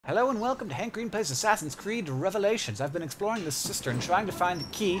Hello and welcome to Hank Green Plays Assassin's Creed ReVLOGations. I've been exploring this cistern trying to find the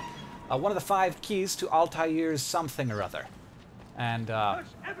key, one of the 5 keys to Altair's something or other. And,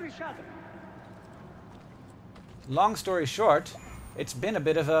 long story short, it's been a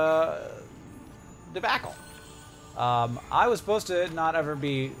bit of a debacle. I was supposed to not ever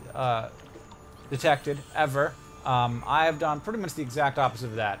be detected, ever. I have done pretty much the exact opposite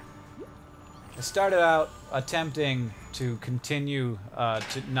of that. I started out attempting to continue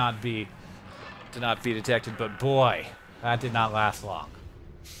to not be detected, but boy, that did not last long.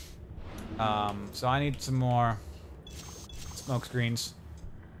 So I need some more smoke screens.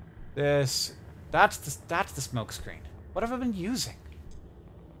 That's the smoke screen. What have I been using?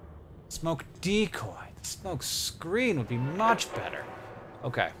 Smoke decoy. The smoke screen would be much better.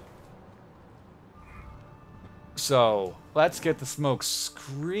 Okay. So let's get the smoke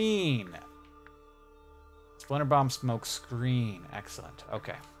screen. Splinter bomb smoke screen. Excellent.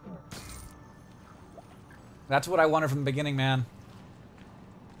 Okay. That's what I wanted from the beginning, man.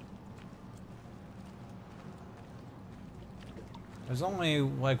 There's only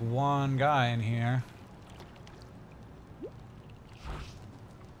like one guy in here.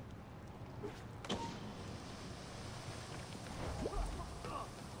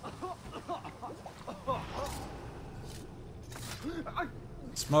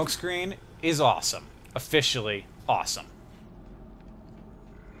 Smokescreen is awesome. Officially awesome.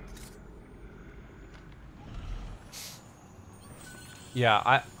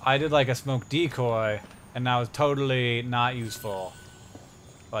 Yeah, I did like a smoke decoy, and that was totally not useful.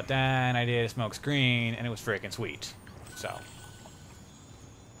 But then I did a smoke screen, and it was freaking sweet. So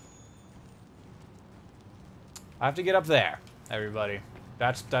I have to get up there, everybody.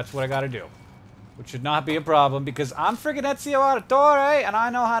 That's what I gotta do. Which should not be a problem, because I'm freaking Ezio Auditore, and I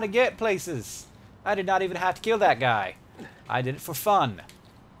know how to get places. I did not even have to kill that guy. I did it for fun.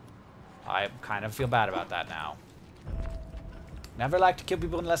 I kind of feel bad about that now. Never like to kill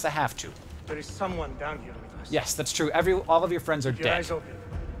people unless I have to. There is someone down here with us. Yes, that's true. All of your friends are Keep dead. your eyes open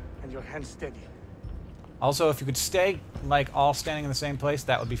and your hands steady. Also, if you could stay, like, all standing in the same place,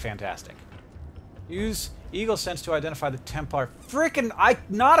 that would be fantastic. Use Eagle Sense to identify the Templar. Frickin'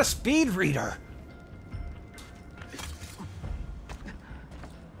 not a speed reader!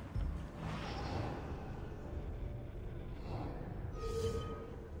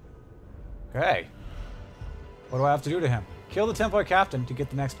 Okay. What do I have to do to him? Kill the Templar captain to get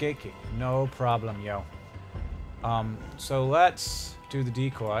the next gate key. No problem, yo. So let's do the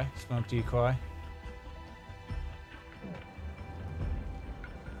decoy. Smoke decoy.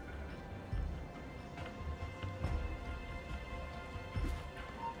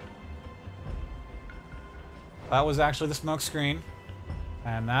 That was actually the smoke screen.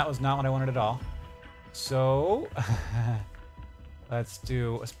 And that was not what I wanted at all. So let's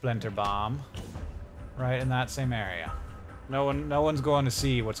do a splinter bomb right in that same area. No one's going to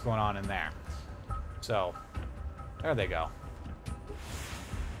see what's going on in there. So there they go.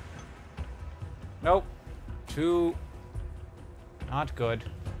 Nope. Too not good.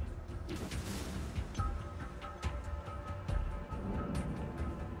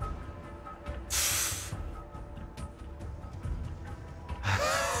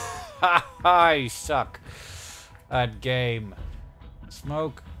 I suck at game.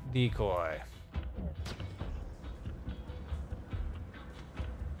 Smoke decoy.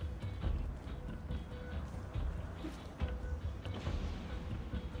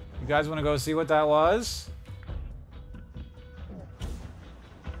 You guys want to go see what that was?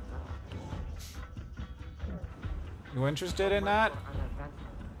 You interested in that?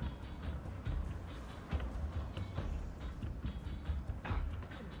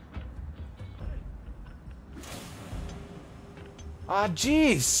 Ah,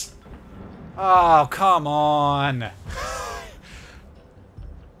 jeez! Oh, come on!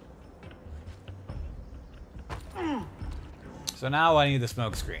 So now I need the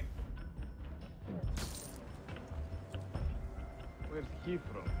smoke screen. Where's he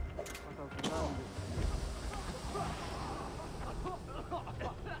from?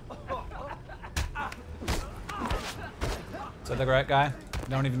 Is that the right guy?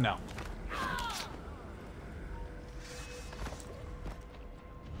 Don't even know.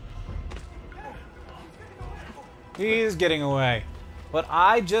 He's getting away. But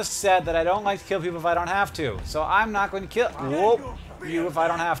I just said that I don't like to kill people if I don't have to. So I'm not going to kill you if I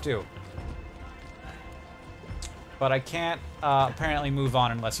don't have to. But I can't apparently move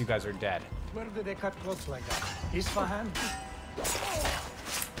on unless you guys are dead. Where did they cut clothes like that? Isfahan?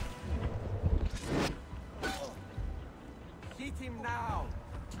 Hit him now!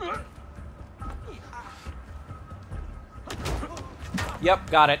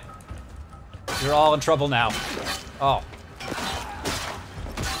 Yep, got it. You're all in trouble now. Oh.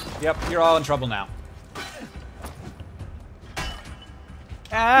 Yep, you're all in trouble now.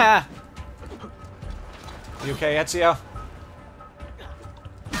 Ah! You okay, Ezio?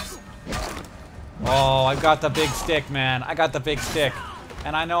 Oh, I've got the big stick, man. I got the big stick.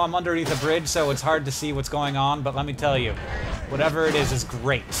 And I know I'm underneath a bridge, so it's hard to see what's going on, but let me tell you, whatever it is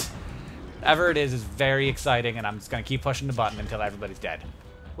great. Whatever it is very exciting, and I'm just gonna keep pushing the button until everybody's dead.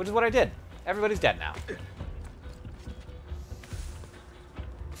 Which is what I did. Everybody's dead now.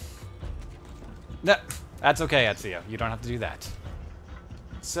 No, that's okay, Ezio. You don't have to do that.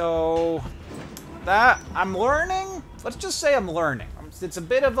 So, that, I'm learning? Let's just say I'm learning. It's a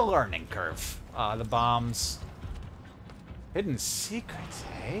bit of a learning curve. The bombs. Hidden secrets,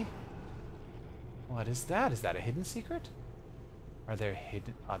 eh? What is that? Is that a hidden secret? Are there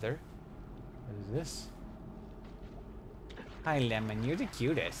hidden other? What is this? Hi, Lemon. You're the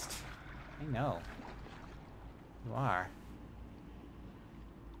cutest. I know. You are.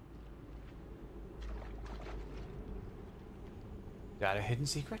 Is that a hidden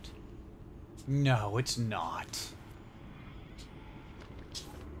secret? No, it's not.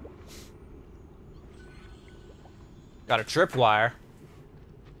 Got a tripwire.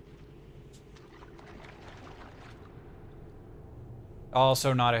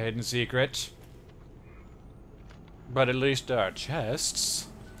 Also not a hidden secret. But at least there are chests.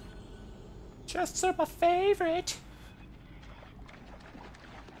 Chests are my favorite.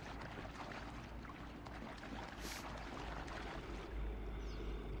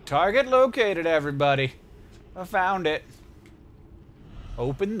 Target located, everybody. I found it.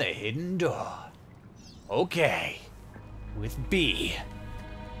 Open the hidden door. Okay. With B.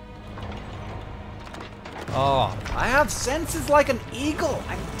 Oh, I have senses like an eagle,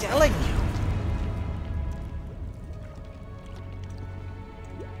 I'm telling you.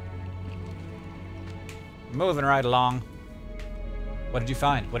 Moving right along. What did you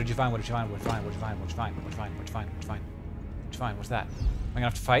find? What did you find? What did you find? What did you find? What did you find? What did you find? What did you find? What did you find? What did you find? What did you find? What's that? Am I gonna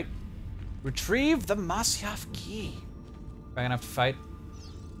have to fight? Retrieve the Masyaf key. Am I gonna have to fight?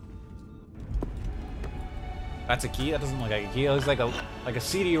 That's a key? That doesn't look like a key. It looks like a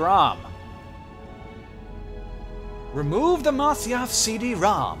CD-ROM. Remove the Masyaf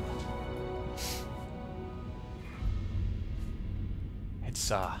CD-ROM.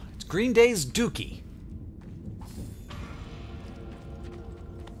 It's Green Day's Dookie.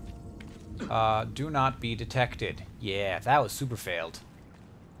 Do not be detected. Yeah, that was super failed.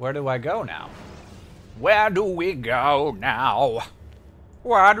 Where do I go now? Where do we go now?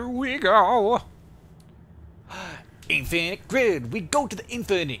 Where do we go? Infinite grid. We go to the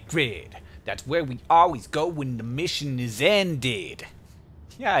infinite grid. That's where we always go when the mission is ended.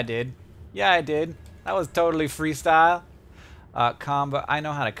 Yeah, I did. Yeah, I did. That was totally freestyle. Combo. I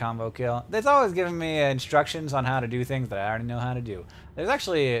know how to combo kill. It's always giving me instructions on how to do things that I already know how to do. There's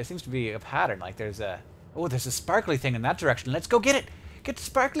actually, it seems to be a pattern. Like there's a, oh, there's a sparkly thing in that direction. Let's go get it. Get the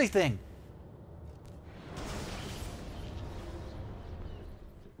sparkly thing.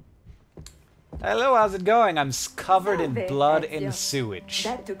 Hello, how's it going? I'm covered in blood and sewage.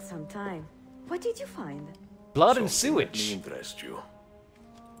 That took some time. What did you find? Blood and sewage. Interest you.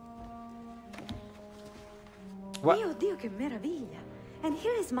 What? Mio Dio, che meraviglia! And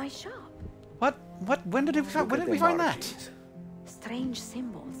here is my shop. What? When did we find that? Strange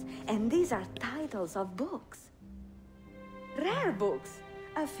symbols, and these are titles of books. Rare books.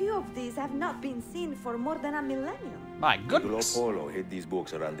 A few of these have not been seen for more than a millennium. My goodness. Polo hid these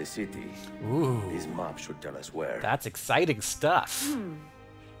books around the city. Ooh. These maps should tell us where. That's exciting stuff.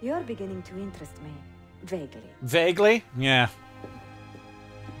 You're beginning to interest me. Vaguely. Vaguely? Yeah.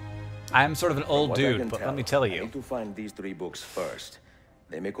 I'm sort of an old What I dude, can but tell, let me tell I you. need to find these 3 books first.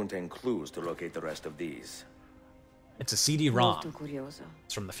 They may contain clues to locate the rest of these. It's a Molto CD-ROM. curioso.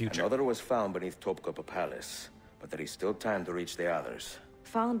 It's from the future. Another was found beneath Topkapi Palace, but there is still time to reach the others.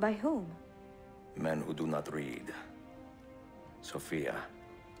 Found by whom? Men who do not read. Sophia,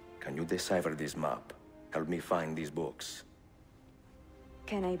 can you decipher this map? Help me find these books.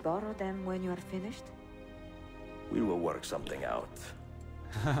 Can I borrow them when you are finished? We will work something out.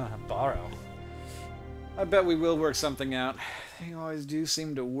 Borrow. I bet we will work something out. They always do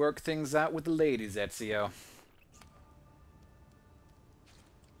seem to work things out with the ladies, Ezio.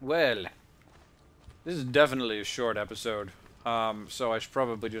 Well, this is definitely a short episode. So I should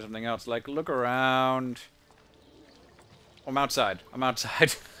probably do something else, like look around. I'm outside. I'm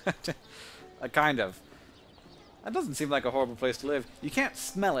outside. Kind of. That doesn't seem like a horrible place to live. You can't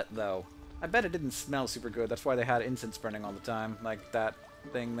smell it, though. I bet it didn't smell super good. That's why they had incense burning all the time. Like that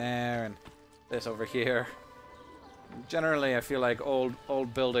thing there and this over here. Generally, I feel like old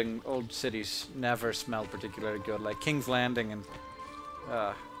cities never smell particularly good. Like King's Landing and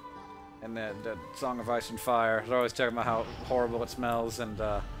the Song of Ice and Fire. They're always talking about how horrible it smells. And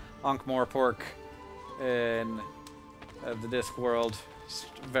Ankh-Morpork in the Disc World, it's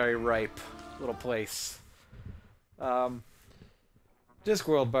a very ripe little place.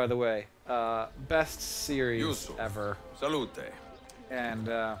 Discworld, by the way, best series Yusuf. ever, Salute. and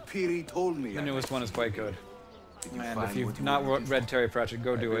Piri told me. the newest one is quite good. Did you And find if you've what you not were looking read Terry Pratchett,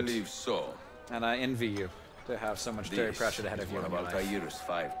 go do I it. believe so. And I envy you to have so much Terry This Pratchett ahead of is you one in of your life. Altair's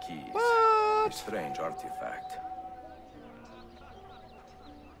 5 keys. What? A strange artifact.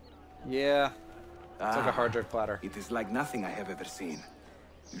 Yeah, it's like a Ah, hard drive platter. It is like nothing I have ever seen.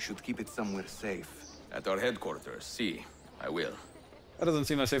 You should keep it somewhere safe. At our headquarters, see. I will. That doesn't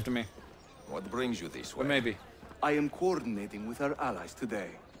seem that safe to me, What brings you this way? but maybe. I am coordinating with our allies today.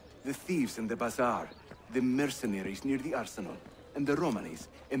 The thieves in the bazaar, the mercenaries near the arsenal, and the Romanis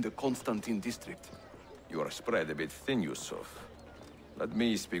in the Constantine district. You are spread a bit thin, Yusuf. Let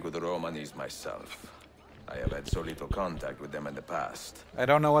me speak with the Romanis myself. I have had so little contact with them in the past. I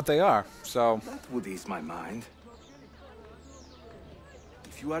don't know what they are, so... That would ease my mind.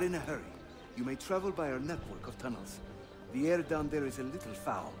 If you are in a hurry, you may travel by our network of tunnels. The air down there is a little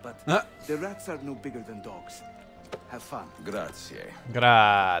foul, but the rats are no bigger than dogs. Have fun. Grazie.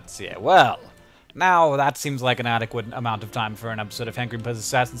 Grazie. Well, now that seems like an adequate amount of time for an episode of Hankering Plays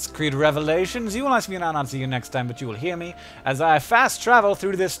Assassin's Creed Revelations. You will not see me, and I'll not see you next time, but you will hear me as I fast travel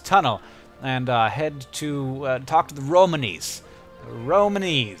through this tunnel and head to talk to the Romanis. The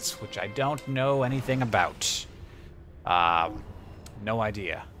Romanis, which I don't know anything about. No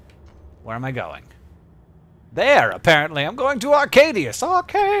idea. Where am I going? There, apparently. I'm going to Arcadius.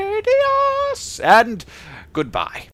 Arcadius! And goodbye.